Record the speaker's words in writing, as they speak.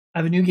I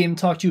have a new game to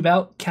talk to you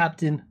about,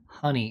 Captain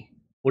Honey.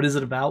 What is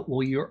it about?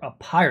 Well, you're a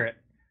pirate.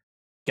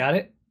 Got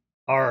it?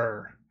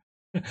 Arr.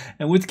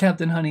 And with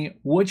Captain Honey,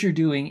 what you're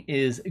doing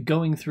is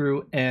going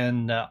through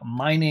and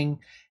mining,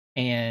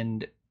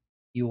 and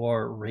you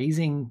are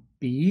raising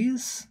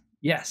bees.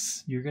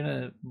 Yes, you're going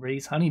to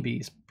raise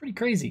honeybees. Pretty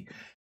crazy.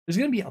 There's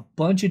going to be a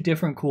bunch of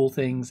different cool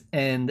things,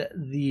 and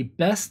the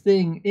best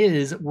thing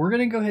is we're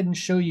going to go ahead and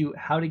show you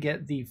how to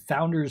get the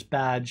Founders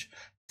Badge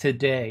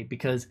today,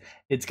 because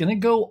it's going to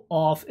go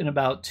off in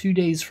about 2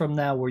 days from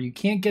now where you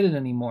can't get it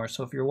anymore.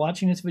 So if you're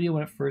watching this video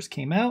when it first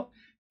came out,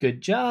 good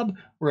job.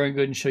 We're going to go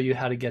ahead and show you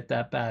how to get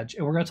that badge,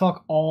 and we're going to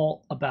talk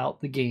all about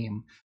the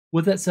game.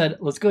 With that said,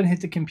 let's go ahead and hit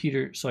the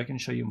computer so I can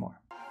show you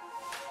more.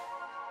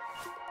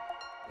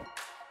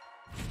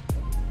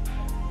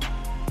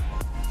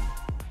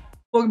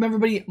 Welcome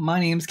everybody, my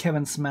name's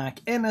Kevinsmak,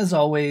 and as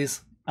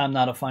always, I'm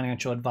not a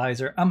financial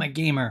advisor, I'm a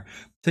gamer.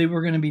 Today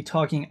we're going to be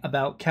talking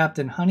about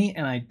Captain Honey,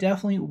 and I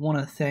definitely want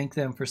to thank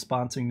them for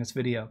sponsoring this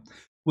video.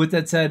 With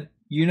that said,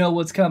 you know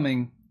what's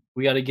coming.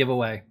 We got a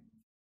giveaway.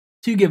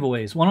 2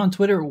 giveaways, one on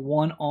Twitter,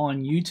 one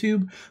on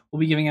YouTube.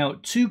 We'll be giving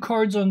out 2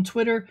 cards on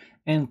Twitter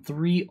and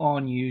 3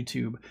 on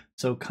YouTube.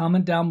 So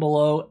comment down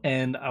below,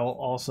 and I will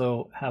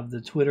also have the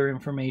Twitter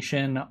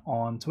information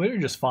on Twitter.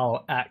 Just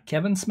follow at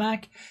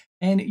Kevinsmak,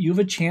 and you have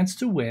a chance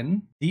to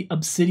win the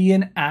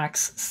Obsidian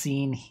Axe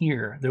seen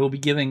here. They will be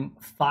giving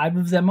 5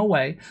 of them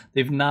away.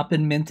 They've not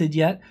been minted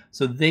yet,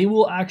 so they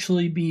will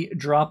actually be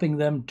dropping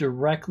them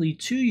directly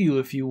to you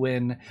if you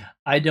win.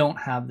 I don't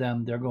have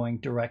them. They're going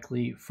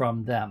directly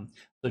from them.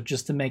 So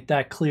just to make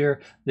that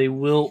clear, they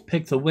will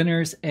pick the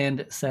winners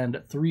and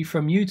send 3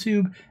 from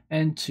YouTube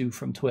and 2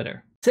 from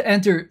Twitter. To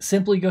enter,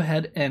 simply go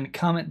ahead and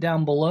comment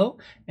down below,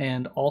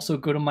 and also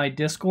go to my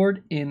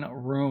Discord in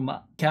room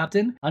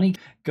Captain Honey.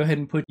 Go ahead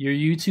and put your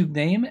YouTube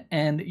name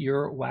and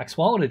your Wax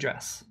wallet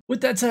address.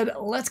 With that said,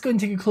 let's go and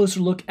take a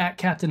closer look at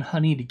Captain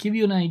Honey to give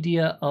you an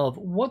idea of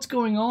what's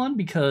going on,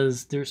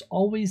 because there's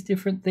always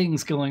different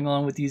things going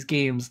on with these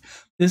games.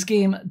 This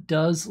game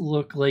does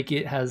look like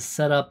it has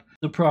set up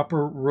the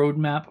proper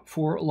roadmap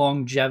for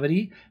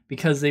longevity,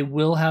 because they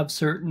will have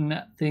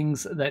certain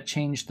things that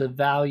change the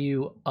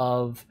value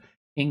of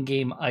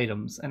in-game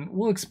items, and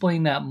we'll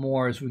explain that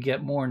more as we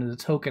get more into the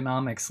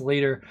tokenomics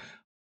later.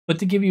 But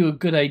to give you a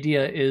good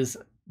idea is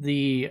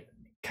the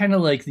kind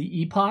of like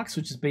the epochs,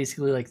 which is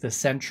basically like the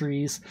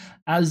centuries.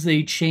 As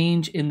they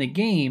change in the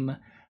game,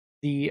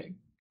 the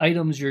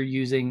items you're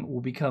using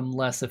will become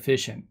less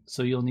efficient,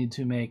 so you'll need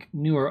to make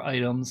newer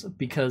items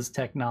because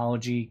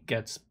technology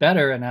gets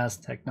better, and as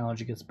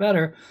technology gets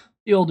better,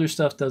 the older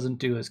stuff doesn't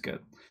do as good.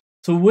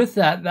 So with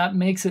that, that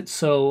makes it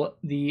so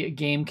the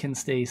game can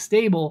stay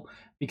stable,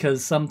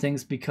 because some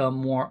things become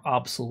more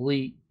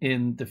obsolete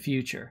in the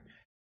future.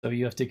 So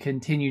you have to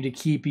continue to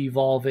keep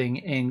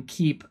evolving and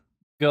keep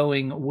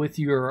going with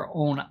your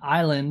own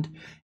island,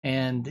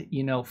 and,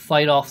 you know,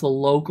 fight off the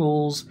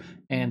locals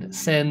and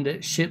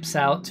send ships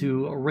out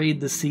to raid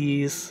the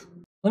seas.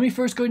 Let me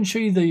first go ahead and show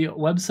you the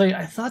website.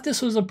 I thought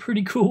this was a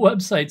pretty cool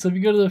website. So if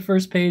you go to the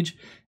first page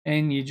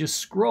and you just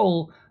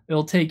scroll,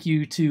 it'll take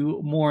you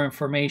to more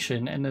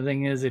information. And the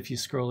thing is, if you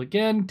scroll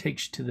again, it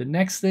takes you to the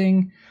next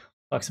thing.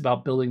 Talks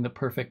about building the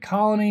perfect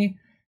colony,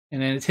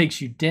 and then it takes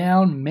you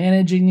down,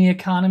 managing the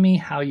economy,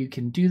 how you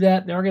can do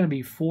that. There are going to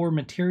be 4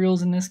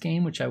 materials in this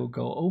game, which I will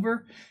go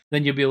over.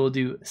 Then you'll be able to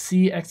do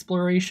sea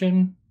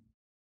exploration,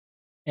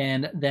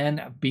 and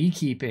then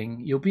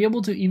beekeeping. You'll be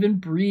able to even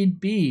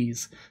breed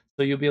bees,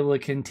 so you'll be able to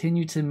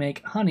continue to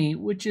make honey,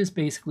 which is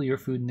basically your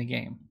food in the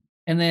game.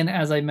 And then,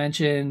 as I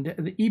mentioned,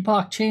 the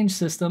epoch change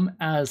system,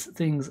 as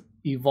things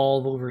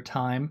evolve over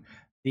time,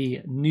 the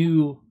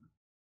new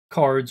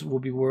cards will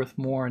be worth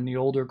more and the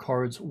older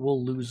cards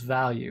will lose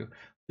value.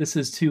 This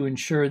is to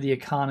ensure the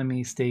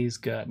economy stays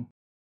good.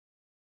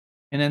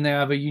 And then they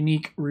have a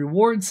unique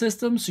reward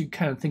system, so you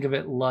kind of think of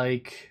it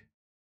like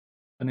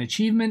an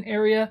achievement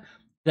area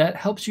that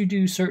helps you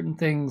do certain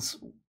things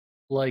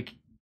like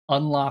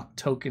unlock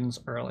tokens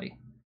early.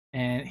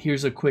 And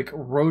here's a quick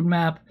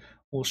roadmap.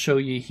 We'll show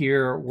you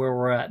here where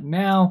we're at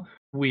now.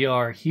 We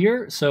are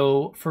here.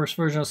 So first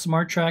version of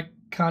smart track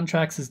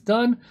contracts is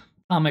done.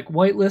 Comic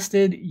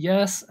whitelisted,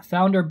 yes.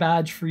 Founder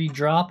badge free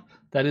drop,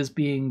 that is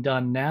being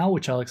done now,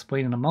 which I'll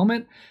explain in a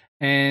moment.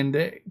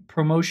 And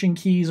promotion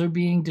keys are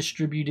being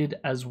distributed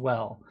as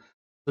well.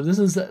 So this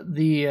is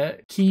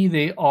the key.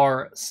 They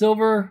are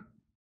silver,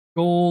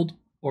 gold,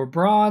 or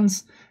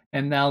bronze,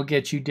 and that'll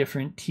get you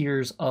different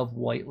tiers of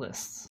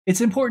whitelists.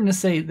 It's important to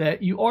say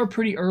that you are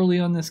pretty early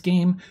on this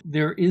game.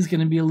 There is going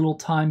to be a little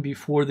time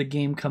before the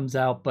game comes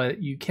out,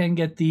 but you can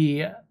get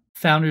the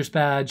Founders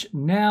Badge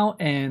now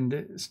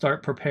and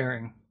start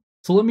preparing.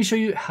 So let me show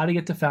you how to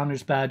get the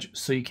Founders Badge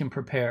so you can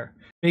prepare.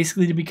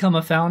 Basically, to become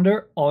a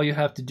founder, all you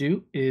have to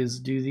do is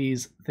do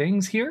these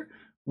things here,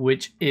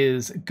 which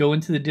is go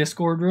into the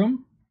Discord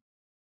room,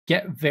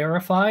 get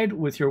verified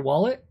with your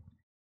wallet.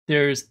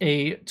 There's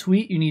a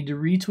tweet you need to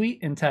retweet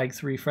and tag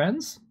 3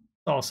 friends.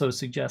 It's also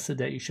suggested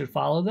that you should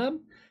follow them.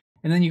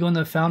 And then you go in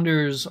the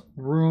Founders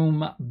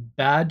Room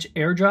Badge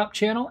airdrop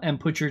channel and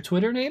put your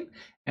Twitter name.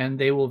 and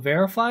they will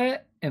verify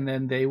it, and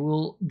then they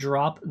will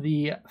drop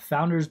the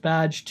founder's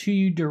badge to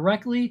you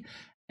directly,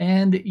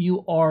 and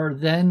you are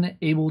then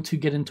able to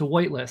get into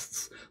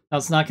whitelists. Now,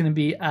 it's not going to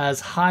be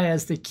as high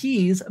as the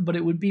keys, but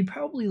it would be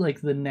probably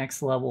like the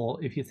next level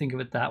if you think of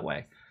it that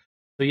way.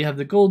 So you have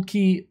the gold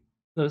key,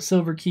 the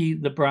silver key,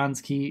 the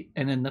bronze key,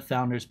 and then the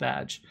founder's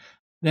badge.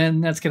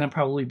 Then that's going to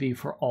probably be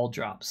for all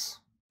drops.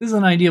 This is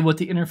an idea of what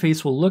the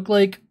interface will look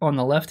like. On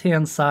the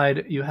left-hand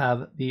side, you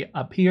have the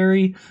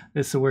apiary.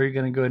 This is where you're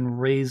going to go ahead and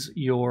raise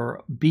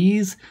your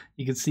bees.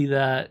 You can see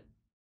that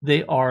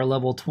they are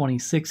level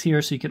 26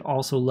 here, so you can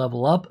also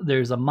level up.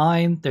 There's a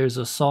mine, there's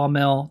a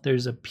sawmill,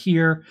 there's a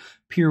pier.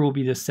 Pier will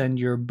be to send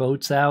your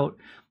boats out.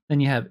 Then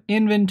you have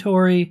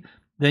inventory.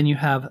 Then you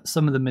have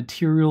some of the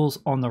materials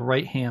on the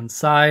right-hand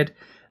side.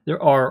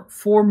 There are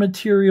 4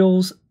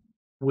 materials,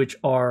 which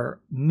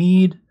are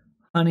mead,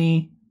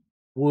 honey,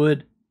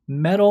 wood,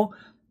 metal,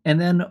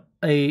 and then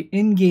a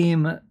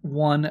in-game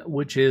one,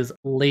 which is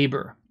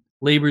labor.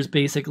 Labor is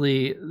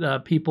basically the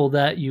people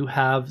that you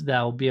have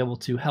that will be able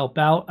to help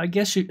out. I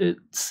guess it's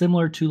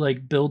similar to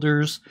like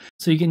builders.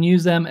 So you can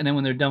use them, and then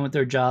when they're done with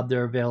their job,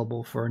 they're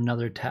available for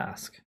another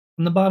task.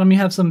 On the bottom, you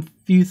have some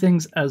few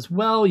things as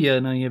well. You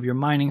have your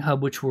mining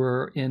hub, which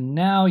we're in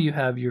now. You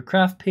have your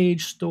craft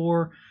page,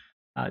 store,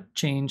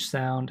 change,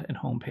 sound, and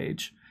home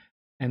page.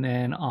 And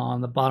then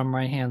on the bottom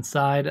right-hand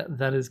side,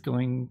 that is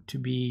going to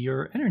be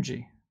your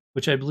energy,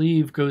 which I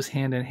believe goes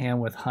hand in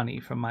hand with honey,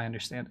 from my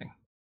understanding.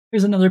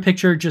 Here's another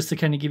picture just to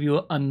kind of give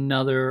you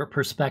another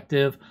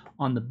perspective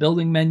on the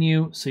building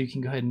menu, so you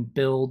can go ahead and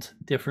build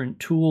different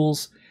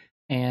tools.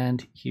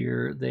 And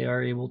here they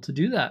are able to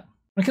do that.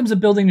 When it comes to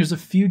building, there's a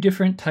few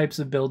different types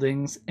of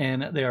buildings,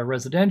 and they are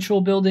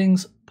residential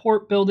buildings,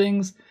 port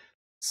buildings,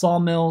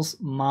 sawmills,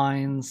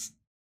 mines,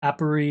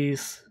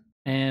 apiaries,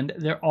 and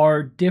there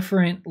are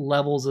different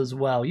levels as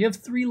well. You have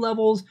 3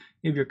 levels.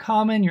 You have your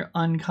common, your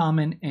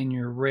uncommon, and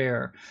your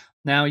rare.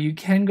 Now, you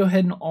can go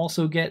ahead and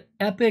also get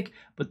epic,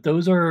 but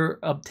those are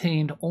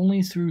obtained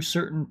only through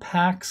certain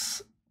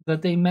packs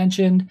that they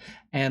mentioned,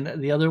 and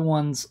the other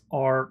ones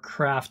are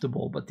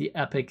craftable, but the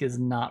epic is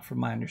not, from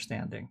my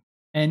understanding.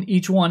 And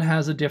each one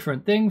has a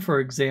different thing.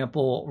 For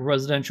example,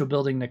 residential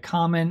building, the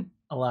common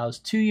allows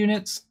 2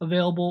 units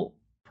available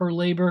per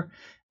labor,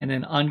 and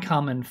then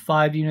uncommon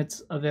 5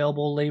 units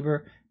available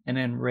labor, and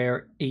then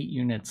rare 8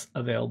 units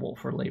available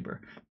for labor.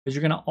 Because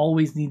you're going to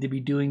always need to be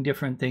doing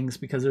different things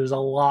because there's a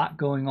lot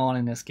going on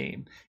in this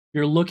game. If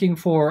you're looking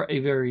for a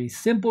very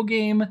simple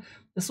game,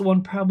 this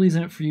one probably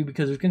isn't for you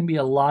because there's going to be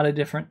a lot of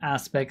different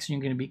aspects.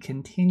 You're going to be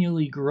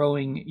continually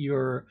growing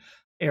your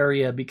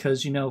area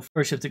because,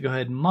 first you have to go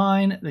ahead and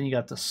mine, then you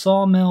got the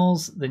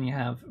sawmills, then you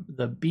have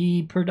the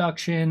bee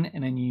production,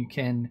 and then you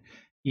can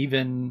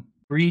even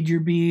breed your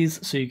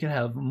bees so you can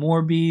have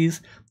more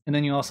bees. And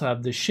then you also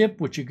have the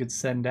ship, which you could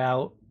send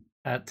out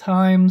at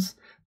times.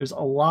 There's a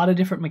lot of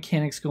different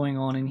mechanics going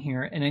on in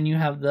here. And then you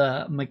have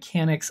the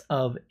mechanics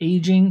of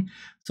aging.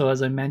 So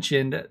as I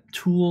mentioned,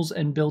 tools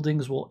and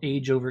buildings will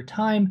age over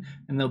time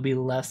and they'll be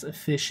less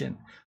efficient.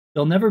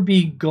 They'll never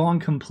be gone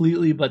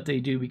completely, but they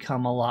do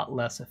become a lot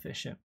less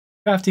efficient.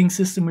 Crafting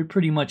system we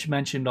pretty much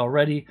mentioned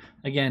already.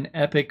 Again,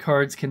 epic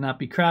cards cannot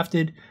be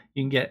crafted.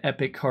 You can get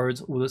epic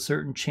cards with a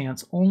certain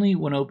chance only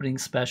when opening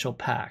special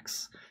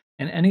packs.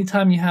 And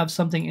anytime you have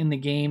something in the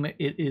game,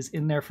 it is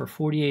in there for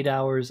 48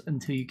 hours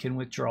until you can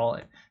withdraw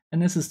it.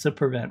 And this is to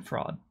prevent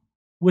fraud.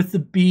 With the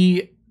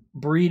bee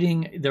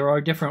breeding, there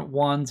are different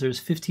ones. There's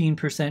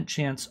 15%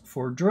 chance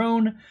for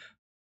drone,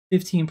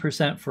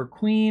 15% for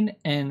queen,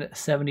 and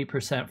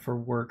 70% for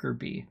worker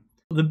bee.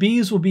 The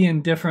bees will be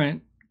in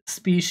different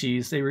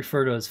species. They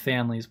refer to as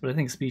families, but I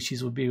think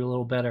species would be a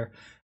little better.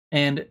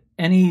 And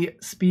any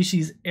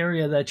species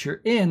area that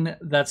you're in,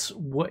 that's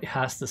what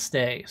has to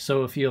stay.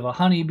 So if you have a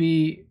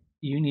honeybee,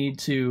 you need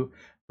to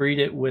breed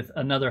it with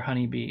another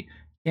honeybee.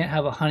 You can't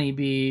have a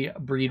honeybee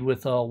breed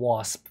with a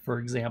wasp, for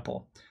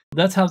example.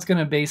 That's how it's going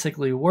to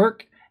basically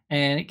work.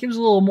 And it gives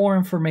a little more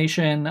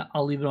information.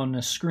 I'll leave it on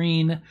the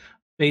screen.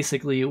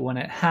 Basically, when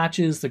it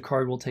hatches, the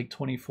card will take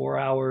 24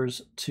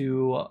 hours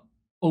to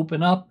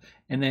open up,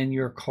 and then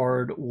your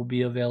card will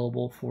be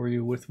available for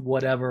you with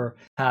whatever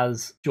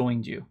has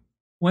joined you.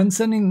 When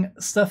sending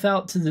stuff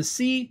out to the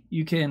sea,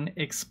 you can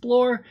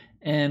explore,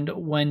 and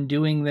when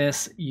doing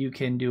this, you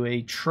can do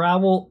a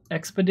travel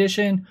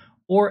expedition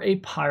or a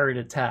pirate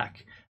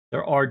attack.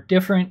 There are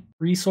different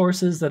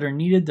resources that are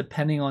needed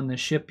depending on the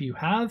ship you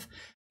have,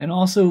 and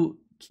also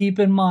keep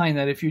in mind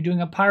that if you're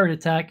doing a pirate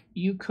attack,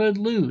 you could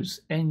lose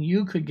and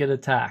you could get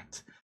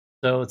attacked.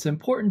 So it's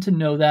important to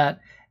know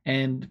that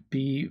and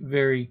be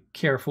very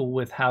careful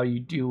with how you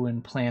do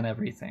and plan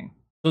everything.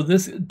 So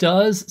this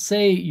does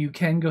say you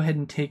can go ahead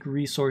and take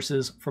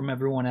resources from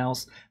everyone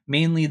else,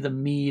 mainly the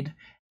mead.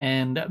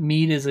 And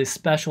mead is a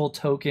special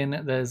token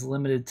that is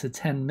limited to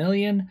 10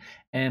 million.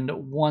 And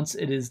once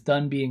it is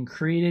done being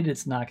created,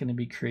 it's not going to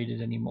be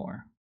created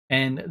anymore.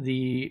 And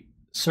the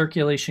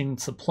circulation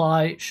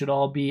supply should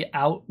all be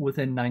out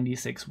within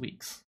 96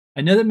 weeks.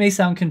 I know that may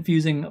sound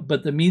confusing,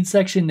 but the mead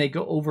section, they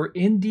go over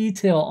in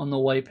detail on the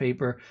white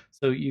paper,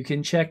 so you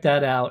can check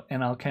that out,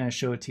 and I'll kind of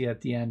show it to you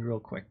at the end real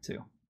quick too.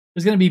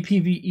 There's going to be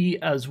PvE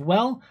as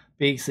well.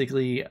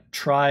 Basically,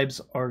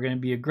 tribes are going to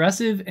be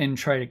aggressive and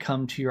try to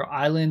come to your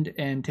island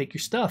and take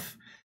your stuff.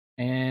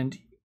 And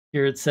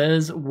here it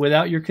says,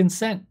 without your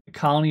consent, the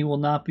colony will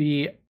not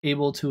be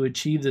able to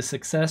achieve the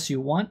success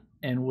you want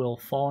and will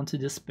fall into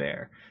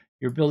despair.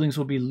 Your buildings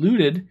will be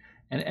looted,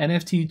 and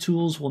NFT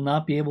tools will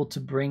not be able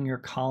to bring your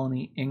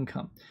colony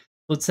income.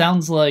 So it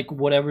sounds like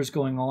whatever's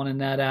going on in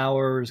that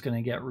hour is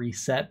going to get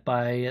reset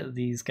by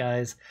these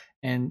guys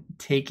and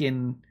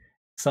taken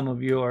some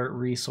of your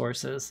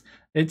resources.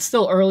 It's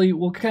still early.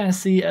 We'll kind of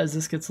see as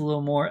this gets a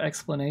little more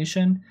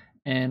explanation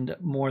and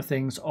more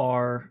things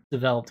are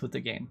developed with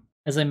the game.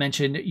 As I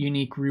mentioned,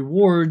 unique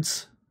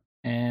rewards,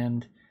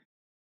 and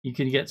you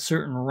can get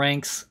certain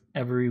ranks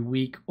every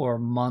week or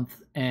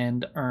month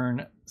and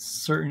earn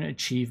certain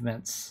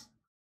achievements.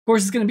 Of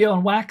course, it's going to be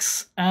on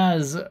Wax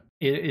as it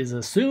is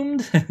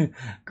assumed.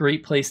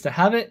 Great place to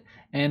have it.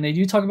 And they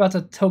do talk about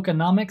the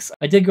tokenomics.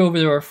 I did go over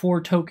there are 4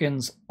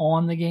 tokens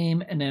on the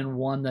game and then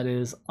one that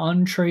is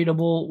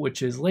untradeable,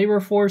 which is labor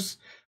force.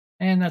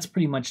 And that's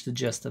pretty much the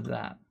gist of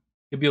that.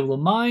 You'll be able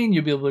to mine,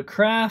 you'll be able to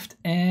craft,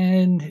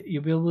 and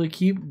you'll be able to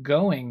keep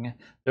going.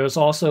 There's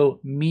also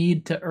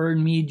mead. To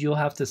earn mead, you'll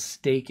have to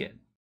stake it.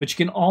 But you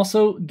can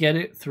also get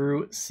it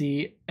through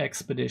sea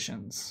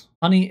expeditions.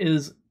 Honey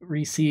is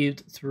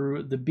received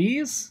through the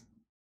bees,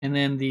 and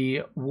then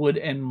the wood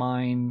and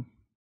mine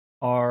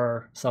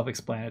are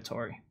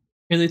self-explanatory.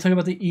 Here they talk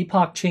about the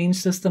epoch change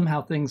system,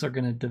 how things are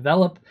going to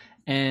develop,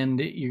 and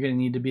you're going to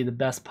need to be the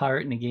best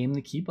pirate in the game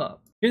to keep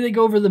up. Here they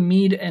go over the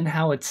mead and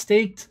how it's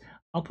staked.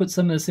 I'll put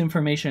some of this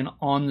information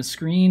on the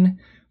screen.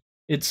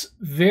 It's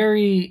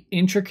very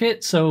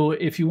intricate, so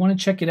if you want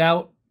to check it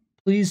out,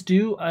 please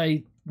do.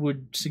 I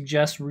would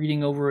suggest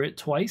reading over it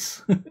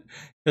twice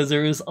because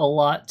there is a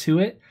lot to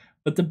it.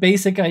 But the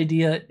basic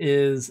idea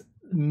is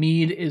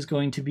mead is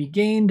going to be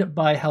gained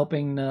by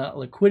helping the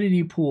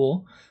liquidity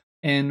pool.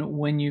 And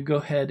when you go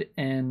ahead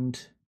and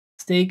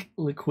stake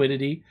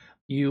liquidity,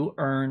 you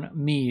earn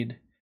mead.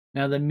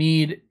 Now the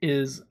mead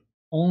is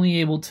only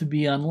able to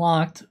be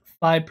unlocked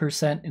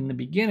 5% in the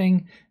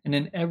beginning, and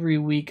then every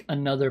week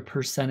another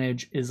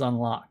percentage is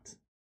unlocked.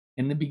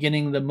 In the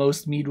beginning, the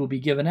most mead will be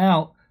given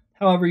out.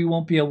 However, you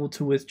won't be able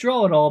to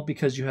withdraw it all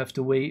because you have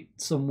to wait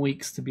some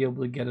weeks to be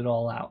able to get it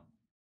all out.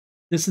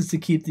 This is to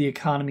keep the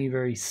economy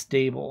very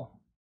stable.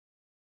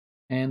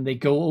 And they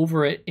go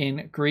over it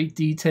in great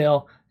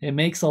detail. It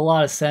makes a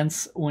lot of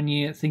sense when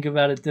you think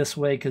about it this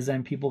way, because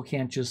then people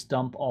can't just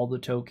dump all the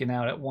token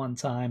out at one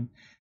time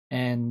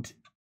and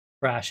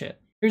crash it.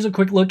 Here's a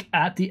quick look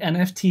at the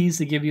NFTs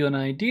to give you an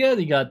idea.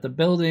 You got the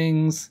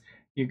buildings,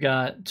 you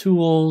got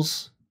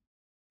tools,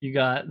 you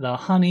got the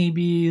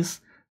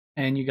honeybees,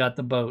 and you got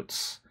the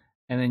boats.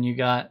 And then you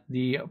got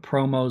the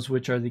promos,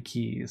 which are the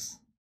keys.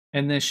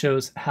 And this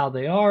shows how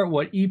they are.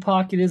 What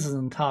epoch it is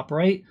in the top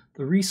right.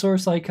 The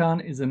resource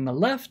icon is in the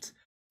left.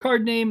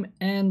 Card name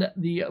and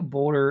the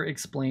border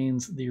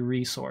explains the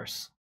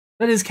resource.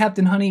 That is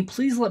Captain Honey.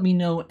 Please let me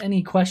know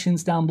any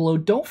questions down below.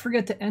 Don't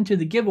forget to enter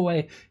the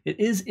giveaway. It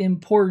is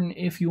important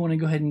if you want to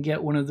go ahead and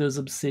get one of those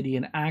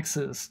obsidian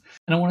axes.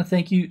 And I want to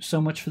thank you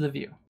so much for the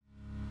view.